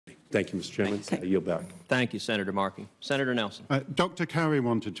Thank you, Mr. Chairman. I yield back. Thank you, Senator Markey. Senator Nelson. Dr. Curry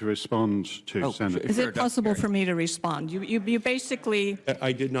wanted to respond to Senator. Is it possible for me to respond? You basically.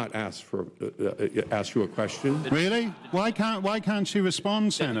 I did not ask you a question. Really? Why can't she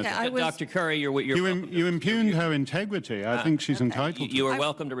respond, Senator? Dr. Curry, you impugned her integrity. I think she's entitled. You are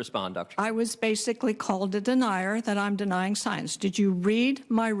welcome to respond, Dr. I was basically called a denier that I'm denying science. Did you read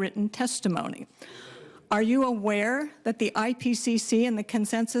my written testimony? Are you aware that the IPCC and the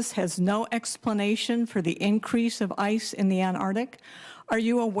consensus has no explanation for the increase of ice in the Antarctic? Are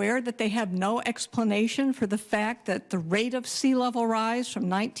you aware that they have no explanation for the fact that the rate of sea level rise from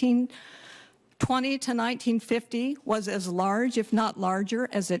 1920 to 1950 was as large, if not larger,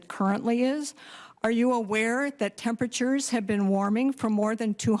 as it currently is? Are you aware that temperatures have been warming for more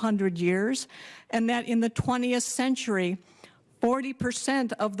than 200 years and that in the 20th century,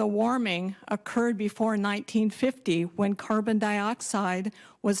 40% of the warming occurred before 1950 when carbon dioxide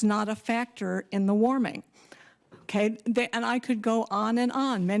was not a factor in the warming? Okay, and I could go on and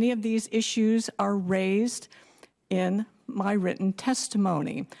on. Many of these issues are raised in my written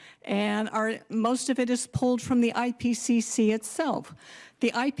testimony, and most of it is pulled from the IPCC itself.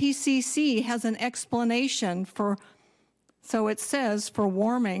 The IPCC has an explanation for, so it says, for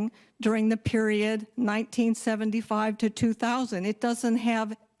warming during the period 1975 to 2000. It doesn't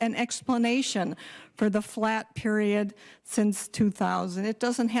have an explanation for the flat period since 2000. It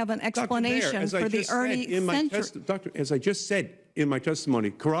doesn't have an explanation for the early century. Doctor, as I just said in my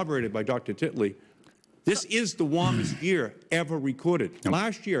testimony, corroborated by Dr. Titley, this is the warmest year ever recorded.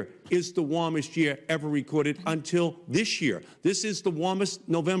 Last year is the warmest year ever recorded until this year. This is the warmest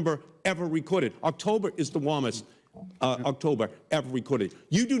November ever recorded. October is the warmest October ever recorded.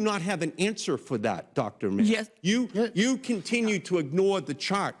 You do not have an answer for that, Dr. May. Yes. You continue to ignore the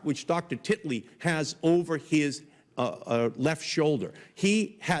chart which Dr. Titley has over his left shoulder.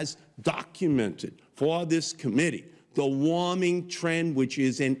 He has documented for this committee the warming trend, which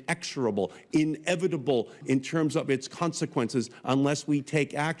is inexorable, inevitable in terms of its consequences unless we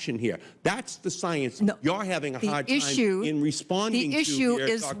take action here. That's the science you're having a hard time in responding to. The issue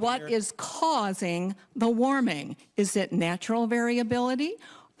is Dr. what is causing the warming. Is it natural variability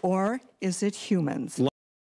or is it humans?